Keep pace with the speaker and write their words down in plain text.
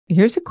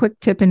here's a quick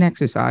tip and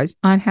exercise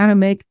on how to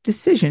make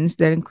decisions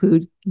that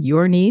include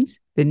your needs,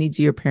 the needs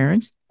of your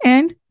parents,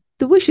 and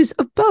the wishes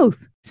of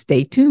both.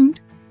 Stay tuned.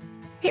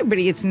 Hey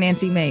everybody, it's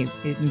Nancy May,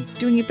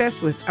 doing your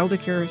best with Elder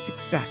Care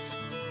Success.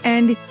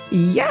 And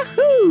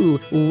yahoo!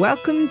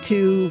 Welcome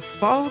to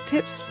Fall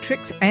Tips,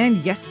 Tricks, and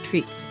Yes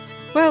Treats.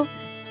 Well,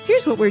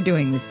 here's what we're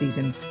doing this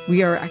season.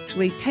 We are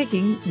actually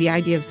taking the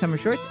idea of summer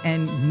shorts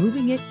and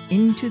moving it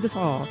into the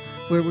fall,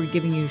 where we're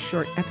giving you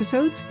short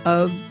episodes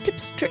of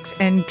tips, tricks,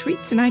 and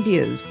treats and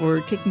ideas for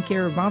taking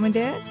care of mom and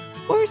dad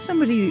or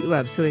somebody you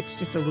love. So it's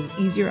just a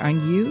little easier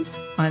on you,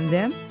 on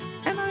them,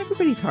 and on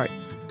everybody's heart.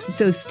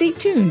 So stay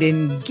tuned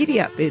and giddy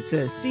up. It's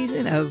a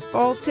season of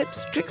fall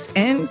tips, tricks,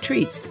 and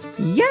treats.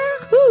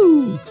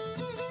 Yahoo!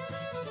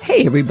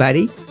 Hey,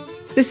 everybody.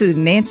 This is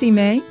Nancy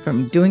May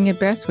from Doing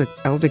It Best with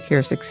Elder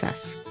Care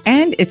Success.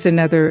 And it's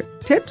another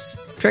tips,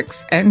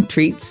 tricks, and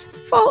treats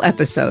fall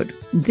episode.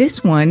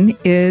 This one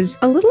is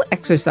a little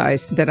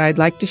exercise that I'd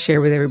like to share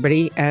with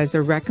everybody as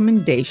a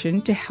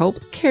recommendation to help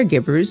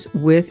caregivers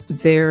with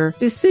their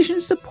decision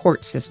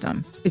support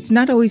system. It's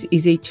not always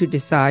easy to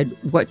decide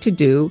what to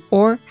do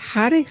or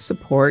how to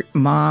support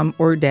mom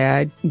or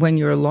dad when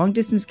you're a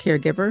long-distance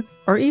caregiver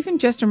or even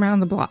just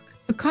around the block.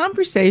 A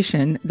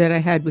conversation that I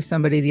had with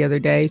somebody the other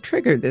day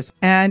triggered this,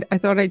 and I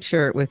thought I'd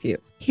share it with you.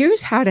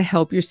 Here's how to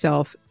help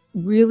yourself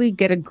really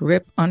get a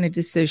grip on a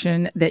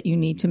decision that you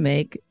need to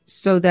make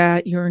so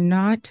that you're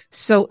not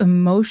so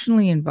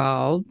emotionally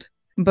involved,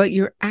 but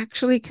you're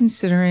actually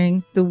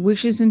considering the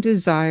wishes and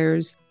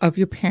desires of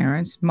your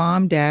parents,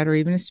 mom, dad, or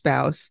even a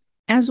spouse,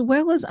 as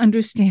well as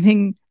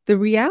understanding the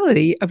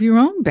reality of your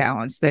own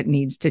balance that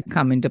needs to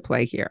come into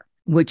play here,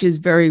 which is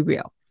very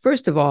real.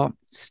 First of all,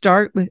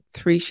 start with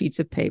 3 sheets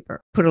of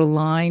paper. Put a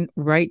line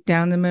right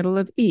down the middle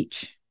of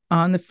each.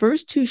 On the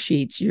first 2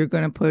 sheets, you're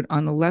going to put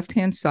on the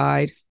left-hand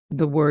side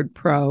the word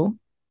pro,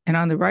 and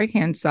on the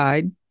right-hand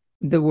side,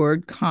 the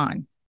word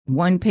con.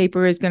 One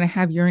paper is going to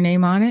have your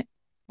name on it.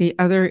 The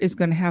other is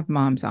going to have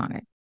mom's on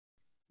it.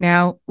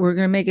 Now, we're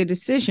going to make a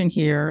decision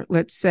here,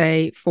 let's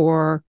say,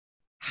 for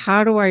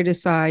how do I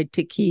decide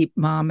to keep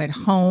mom at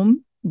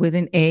home with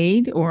an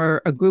aide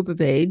or a group of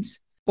aides,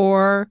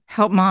 or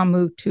help mom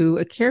move to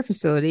a care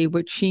facility,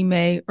 which she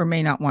may or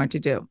may not want to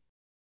do.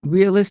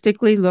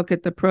 Realistically, look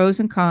at the pros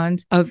and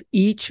cons of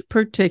each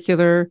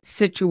particular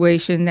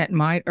situation that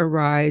might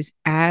arise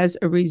as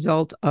a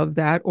result of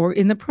that or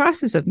in the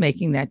process of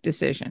making that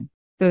decision.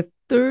 The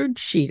third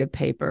sheet of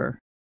paper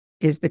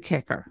is the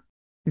kicker.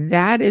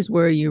 That is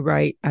where you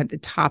write at the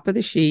top of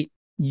the sheet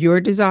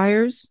your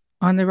desires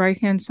on the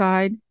right-hand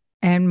side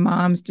and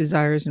mom's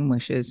desires and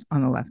wishes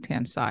on the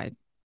left-hand side.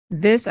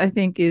 This, I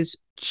think, is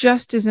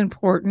just as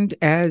important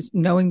as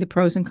knowing the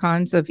pros and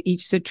cons of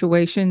each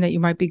situation that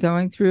you might be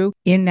going through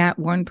in that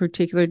one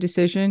particular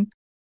decision.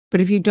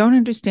 But if you don't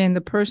understand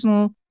the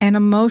personal and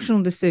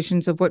emotional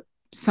decisions of what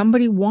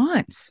somebody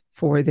wants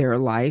for their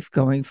life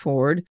going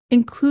forward,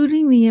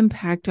 including the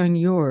impact on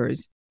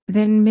yours,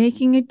 then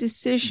making a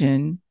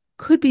decision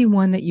could be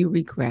one that you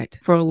regret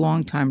for a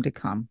long time to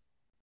come.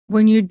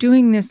 When you're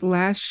doing this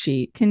last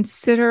sheet,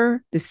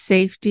 consider the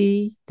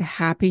safety, the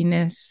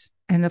happiness,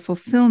 and the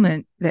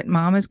fulfillment that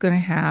mom is going to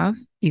have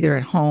either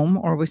at home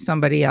or with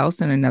somebody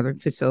else in another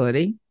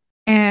facility.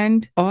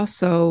 And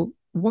also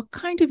what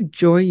kind of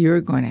joy you're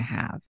going to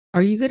have.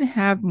 Are you going to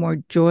have more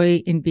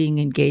joy in being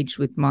engaged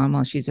with mom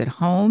while she's at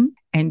home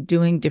and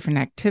doing different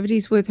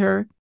activities with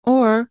her?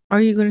 Or are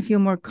you going to feel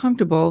more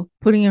comfortable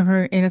putting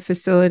her in a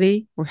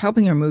facility or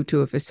helping her move to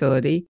a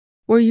facility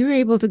where you're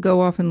able to go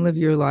off and live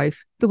your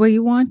life the way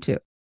you want to?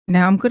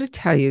 Now, I'm going to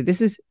tell you,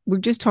 we're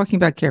just talking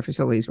about care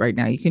facilities right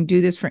now. You can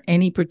do this for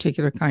any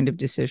particular kind of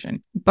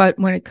decision. But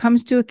when it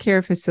comes to a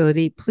care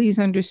facility, please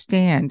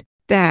understand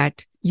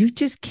that you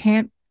just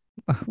can't,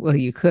 well,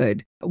 you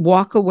could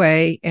walk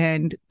away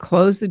and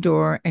close the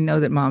door and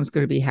know that mom's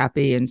going to be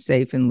happy and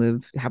safe and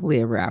live happily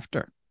ever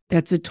after.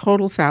 That's a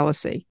total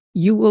fallacy.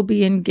 You will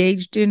be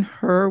engaged in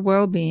her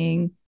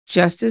well-being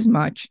just as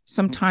much,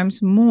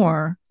 sometimes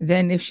more,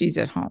 than if she's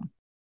at home.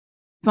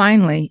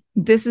 Finally,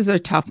 this is a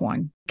tough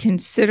one.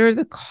 Consider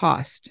the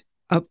cost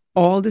of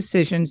all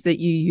decisions that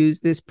you use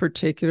this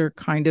particular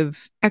kind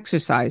of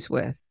exercise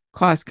with.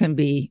 Cost can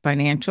be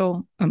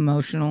financial,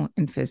 emotional,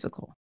 and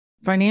physical.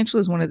 Financial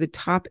is one of the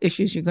top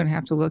issues you're going to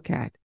have to look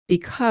at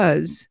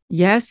because,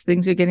 yes,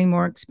 things are getting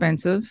more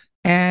expensive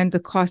and the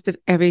cost of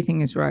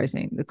everything is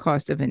rising. The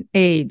cost of an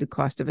aide, the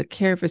cost of a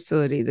care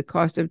facility, the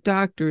cost of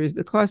doctors,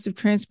 the cost of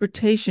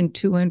transportation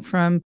to and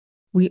from.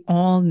 We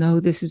all know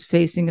this is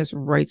facing us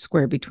right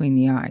square between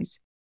the eyes.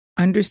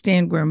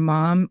 Understand where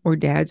mom or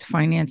dad's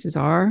finances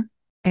are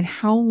and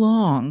how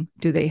long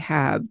do they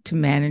have to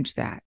manage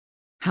that?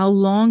 How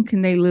long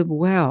can they live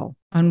well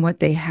on what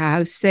they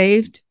have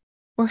saved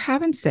or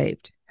haven't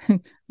saved?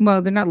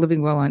 Well, they're not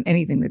living well on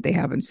anything that they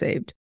haven't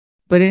saved.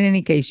 But in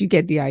any case, you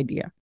get the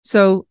idea.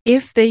 So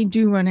if they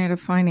do run out of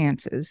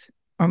finances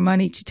or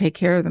money to take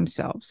care of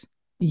themselves,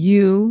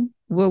 you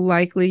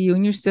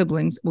and your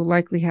siblings will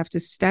likely have to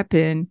step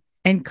in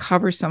and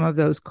cover some of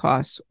those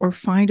costs or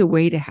find a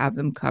way to have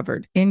them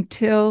covered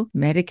until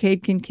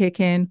Medicaid can kick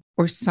in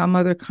or some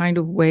other kind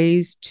of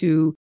ways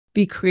to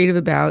be creative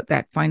about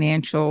that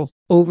financial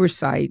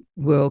oversight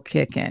will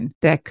kick in.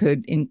 That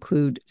could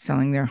include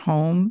selling their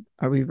home,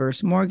 a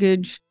reverse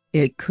mortgage.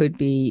 It could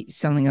be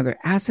selling other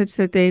assets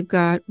that they've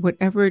got,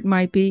 whatever it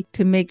might be,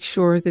 to make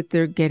sure that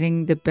they're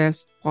getting the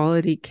best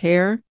quality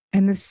care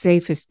and the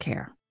safest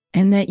care,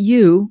 and that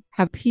you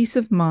have peace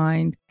of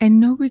mind and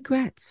no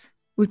regrets,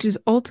 which is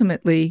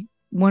ultimately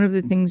one of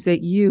the things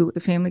that you, the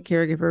family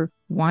caregiver,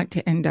 want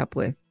to end up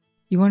with.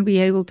 You want to be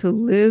able to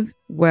live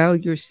well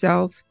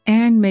yourself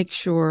and make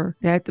sure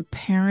that the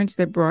parents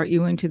that brought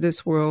you into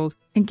this world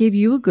and gave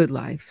you a good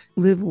life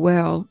live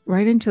well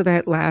right until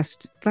that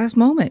last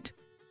moment.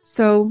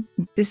 So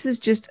this is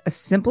just a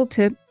simple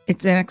tip.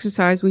 It's an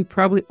exercise we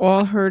probably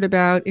all heard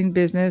about in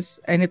business.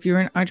 And if you're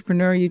an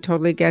entrepreneur, you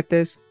totally get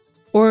this.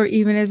 Or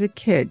even as a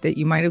kid that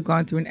you might have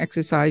gone through an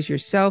exercise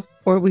yourself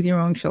or with your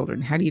own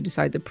children. How do you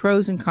decide the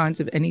pros and cons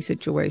of any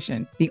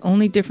situation? The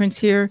only difference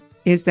here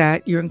is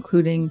that you're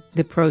including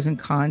the pros and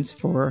cons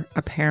for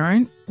a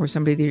parent or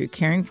somebody that you're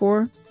caring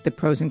for, the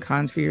pros and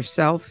cons for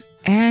yourself,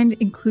 and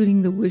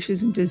including the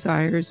wishes and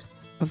desires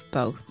of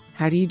both.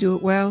 How do you do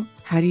it well?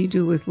 How do you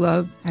do it with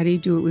love? How do you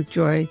do it with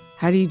joy?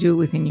 How do you do it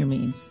within your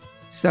means?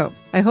 So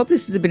I hope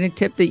this has been a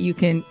tip that you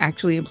can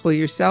actually employ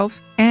yourself.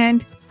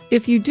 And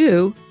if you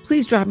do,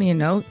 please drop me a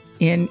note.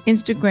 In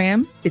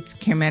Instagram, it's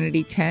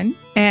Caremanity10,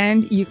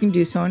 and you can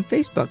do so on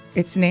Facebook.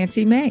 It's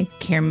Nancy May,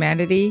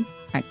 Caremanity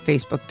at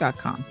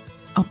Facebook.com.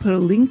 I'll put a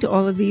link to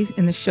all of these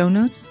in the show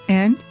notes,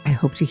 and I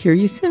hope to hear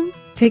you soon.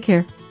 Take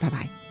care.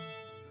 Bye-bye.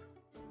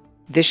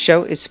 This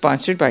show is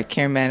sponsored by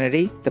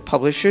Caremanity, the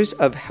publishers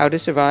of How to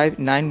Survive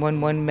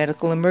 911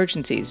 Medical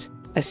Emergencies,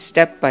 a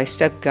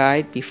step-by-step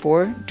guide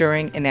before,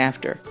 during, and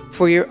after.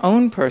 For your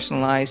own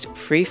personalized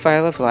free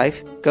file of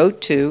life, go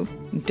to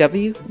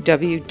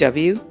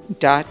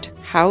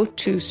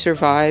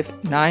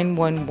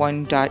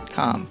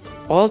www.howtosurvive911.com.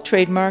 All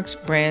trademarks,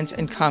 brands,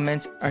 and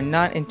comments are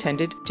not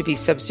intended to be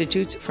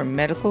substitutes for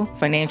medical,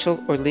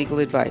 financial, or legal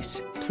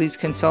advice. Please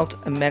consult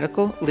a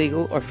medical,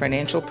 legal, or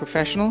financial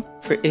professional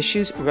for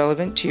issues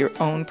relevant to your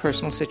own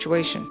personal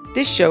situation.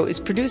 This show is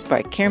produced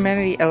by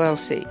Caremanity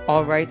LLC.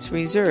 All rights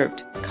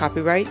reserved.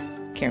 Copyright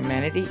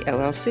Caremanity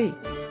LLC.